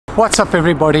What's up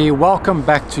everybody, welcome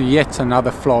back to yet another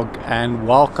vlog and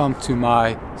welcome to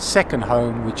my second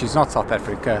home, which is not South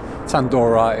Africa, it's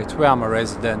Andorra. It's where I'm a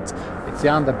resident. It's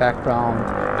here in the background,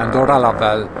 Andorra La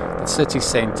Velle, the city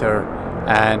center,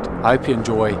 and I hope you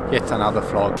enjoy yet another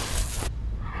vlog.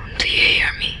 Do you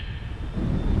hear me?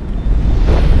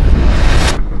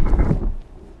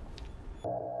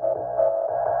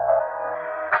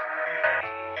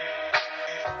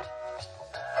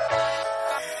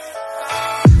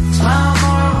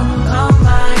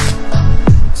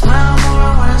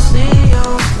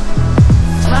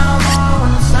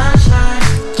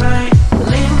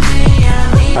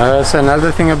 So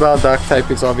another thing about duct tape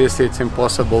is obviously it's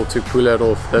impossible to pull it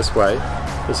off this way.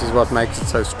 This is what makes it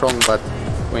so strong, but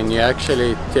when you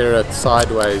actually tear it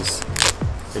sideways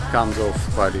it comes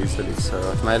off quite easily. So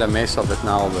I've made a mess of it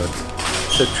now, but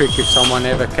it's a trick. If someone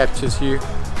ever captures you,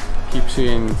 keeps you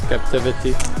in captivity,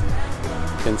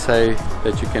 you can say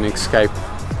that you can escape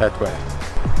that way.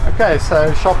 Okay,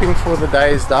 so shopping for the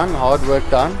day is done, hard work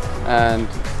done, and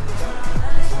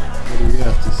what do you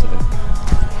have to say?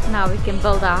 Now we can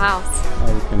build our house.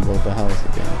 Now we can build the house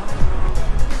again.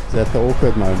 Is that the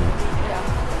awkward moment?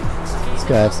 Yeah. Let's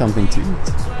go have something to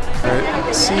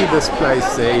eat. See this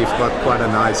place there, you've got quite a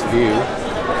nice view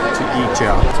to eat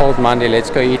here. I told Monday let's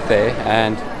go eat there,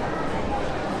 and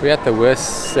we had the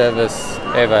worst service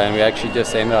ever and we actually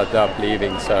just ended up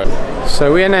leaving. So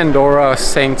we're in Andorra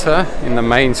center, in the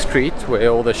main street where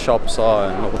all the shops are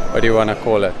and all, what do you want to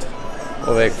call it?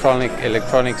 All the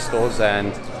electronic stores,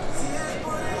 and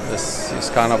this is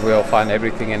kind of where you'll find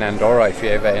everything in Andorra if you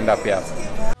ever end up here.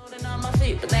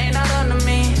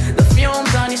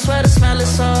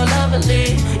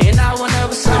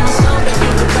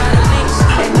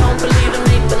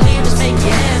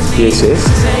 Yes, yes,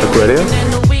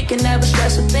 acuerdo. We can never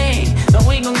stress a thing. And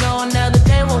we gon' go another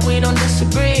day when we don't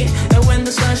disagree. And when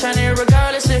the sun's shining,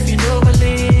 regardless if you do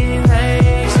believe.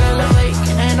 Hey, celebrate.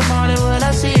 In the morning when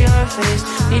I see your face.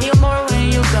 Need you more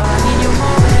when you go. Need you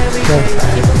more every day.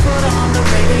 Keep a foot on the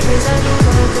brake because I lose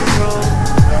all control.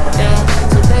 Yeah,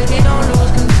 so baby don't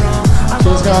lose control. I'm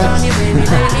focused on you, baby.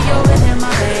 Lately you've been in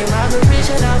my way. I've been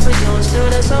reaching out for you and still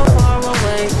they're so far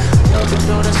away. Looking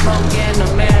through the smoke in the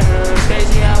mirror.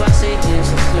 Crazy how I see you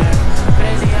so clear.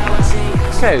 Crazy how I see you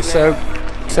so clear. Okay,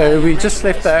 so we just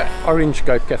left the Orange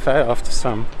Goat Cafe after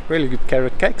some really good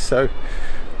carrot cake. So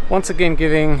once again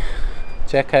giving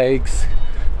Jack Haig's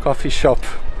coffee shop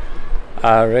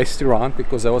restaurant,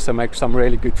 because they also make some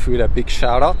really good food, a big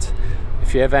shout out.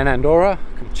 If you're ever in Andorra,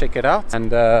 come check it out.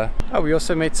 And we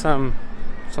also met some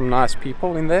nice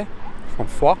people in there from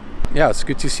Foix. Yeah, it's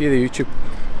good to see the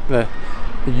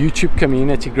YouTube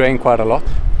community growing quite a lot.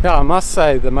 Yeah, I must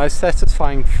say the most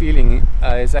satisfying feeling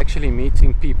is actually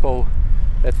meeting people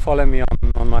that follow me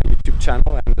on my YouTube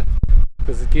channel, and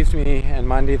because it gives me and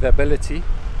Mandy the ability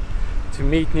to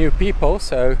meet new people.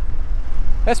 So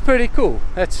that's pretty cool.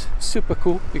 That's super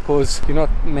cool because you're not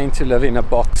meant to live in a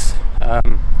box.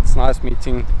 It's nice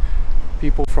meeting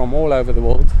people from all over the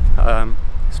world,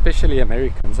 especially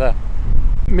Americans.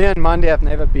 Me and Mandy have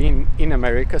never been in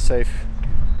America, so if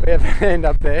we ever end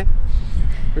up there,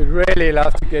 we'd really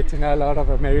love to get to know a lot of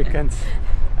Americans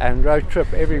and road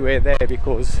trip everywhere there,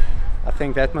 because I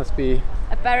think that must be...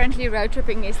 Apparently road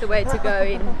tripping is the way to go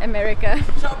in America.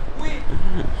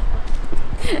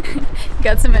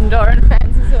 Got some Andorran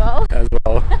fans as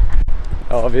well.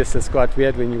 Obviously it's quite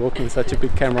weird when you're walking with such a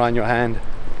big camera in your hand.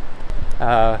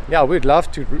 Yeah, we'd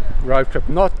love to road trip,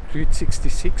 not Route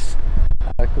 66,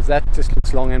 because that just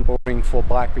looks long and boring for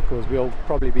bike, because we'll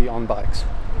probably be on bikes.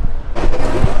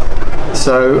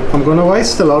 So I'm going to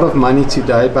waste a lot of money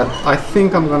today, but I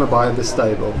think I'm going to buy this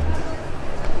table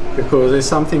because there's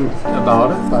something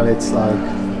about it, but it's like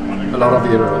a lot of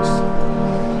euros.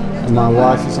 And my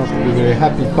wife is not going to be very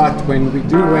happy, but when we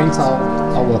do rent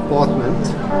our apartment,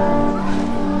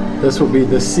 this will be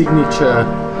the signature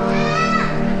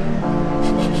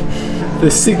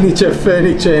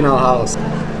furniture in our house.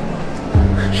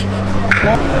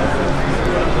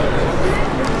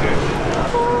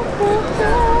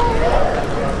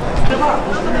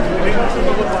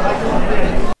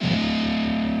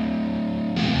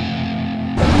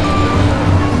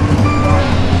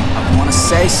 I wanna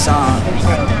say something.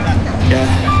 Yeah.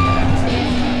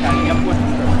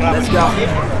 Let's go.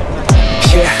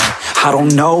 Yeah, I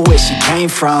don't know where she came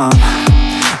from,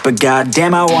 but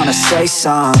goddamn, I wanna say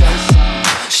something.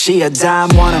 She a dime,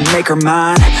 wanna make her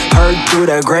mine. Heard through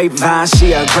the grapevine,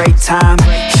 she a great time.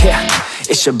 Yeah,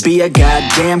 it should be a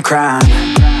goddamn crime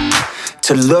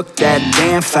to look that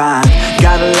damn fine.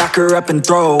 Gotta lock her up and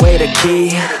throw away the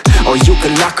key. or you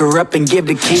could lock her up and give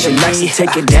the key to me. She likes to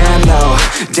take it down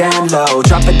low,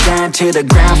 drop it down to the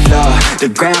ground floor,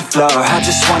 I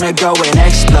just wanna go and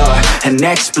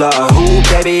explore, ooh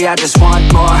baby, I just want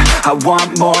more, I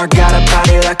want more, got a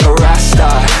body like a rock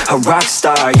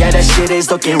star, yeah that shit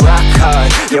is looking rock hard,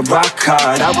 yeah rock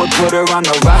hard, I would put her on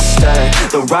the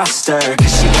roster,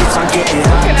 cause she keeps on getting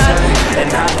hotter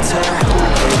and hotter.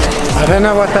 I don't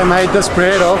know what they made this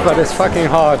bread of, but it's fucking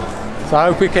hard. So I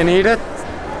hope we can eat it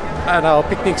at our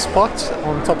picnic spot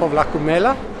on top of La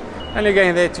Cumela. And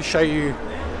again there to show you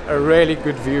a really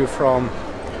good view from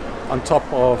on top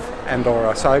of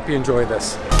Andorra. So I hope you enjoy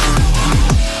this.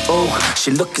 Oh,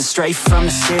 she looking straight from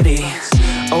the city.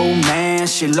 Oh man,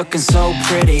 she looking so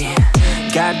pretty.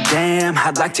 Goddamn,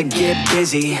 I'd like to get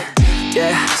busy.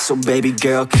 Yeah, so baby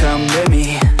girl, come with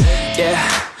me. Yeah,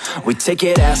 we take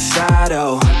it outside,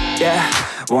 oh yeah.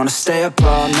 Wanna stay up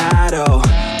all night, oh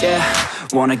yeah.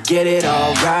 Wanna get it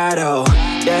all right, oh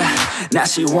yeah. Now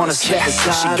she wanna slip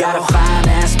aside, she got a fine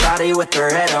ass body with her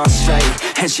head on straight,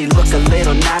 and she look a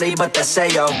little naughty, but that's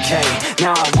a-okay.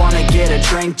 Now I wanna get a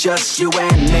drink, just you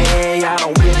and me. I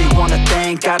don't really wanna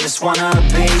think, I just wanna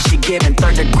be. She giving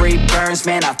 3rd-degree burns,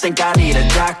 man, I think I need a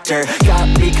doctor. Got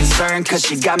me concerned, cause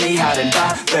she got me hot and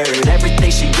bothered.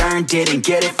 Everything she earned, didn't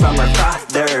get it from her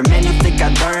father. Man, you think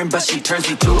I learned, but she turns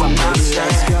me to a monster.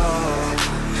 Let's go.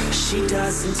 She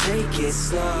doesn't take it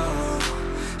slow,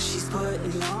 she's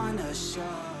putting on a show.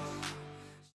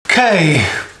 Okay,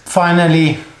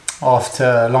 finally,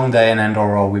 after a long day in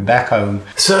Andorra, we're back home.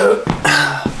 So,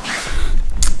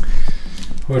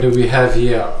 what do we have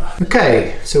here?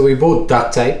 Okay, so we bought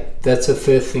duct tape. That's the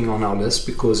first thing on our list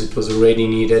because it was already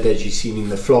needed, as you've seen in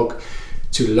the vlog,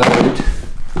 to load.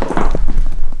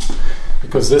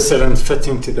 Because this didn't fit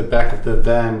into the back of the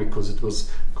van because it was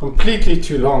completely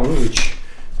too long, which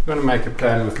I'm gonna make a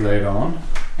plan with later on.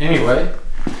 Anyway,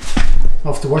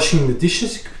 after washing the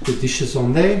dishes, put the dishes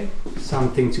on there.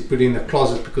 Something to put in the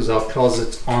closet because our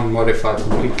closets aren't modified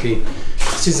completely.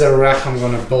 This is a rack I'm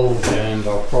gonna build, and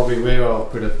I'll probably, where I'll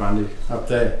put it, Mandy? Up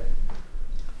there.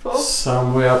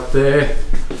 Somewhere up there.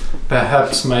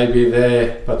 Perhaps maybe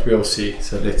there, but we'll see.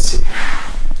 So let's see.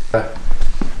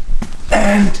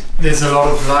 And there's a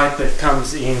lot of light that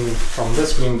comes in from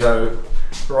this window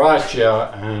right here,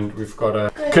 and we've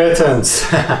got curtains.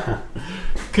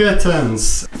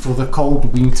 Curtains. For the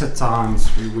cold winter times,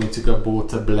 we went to go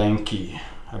bought a blankie.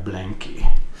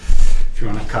 If you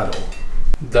want to cuddle.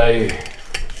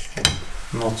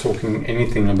 I'm not talking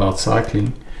anything about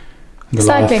cycling.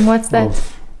 Cycling, what's that?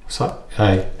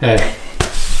 Hey.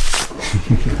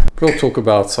 We'll talk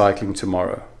about cycling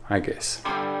tomorrow, I guess.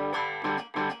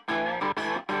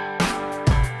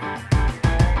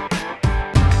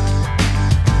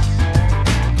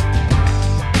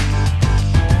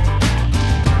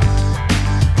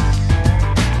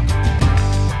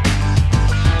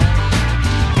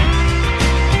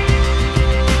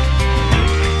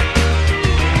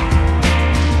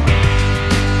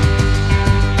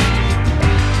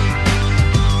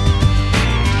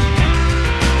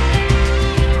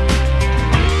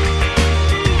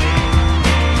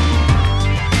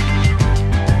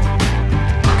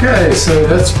 Okay, so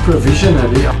that's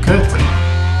provisionally a curtain.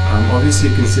 Obviously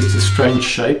you can see it's a strange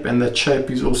shape, and that shape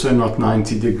is also not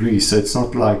 90 degrees, so it's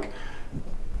not like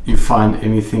you find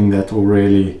anything that will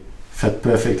really fit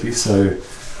perfectly. So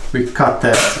we cut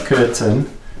that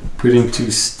curtain, putting 2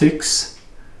 sticks,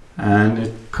 and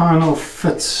it kind of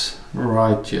fits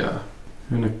right here.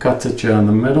 I'm going to cut it here in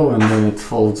the middle, and then it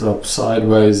folds up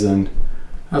sideways, and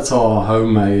that's our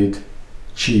homemade,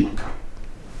 cheap,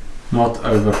 not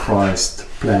overpriced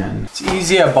plan. It's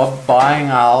easier about buying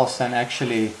a house than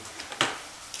actually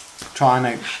trying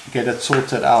to get it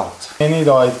sorted out. Jy nie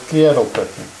daai kleur op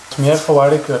het nie. Dit is meer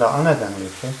gewaardelik oor 'n ander ding,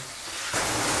 weet jy.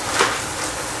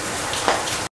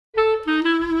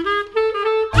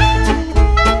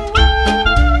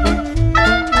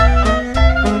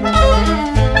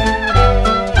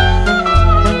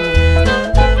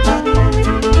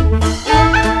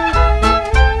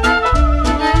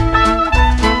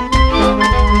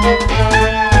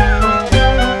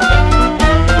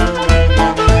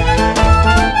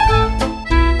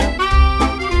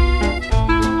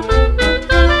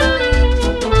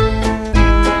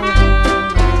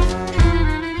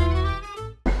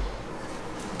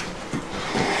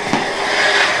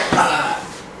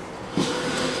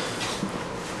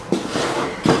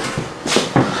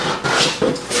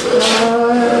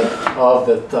 Of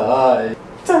the tie.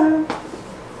 Ta,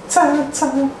 ta, ta,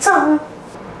 ta.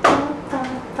 Ta, ta,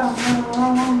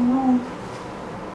 ta.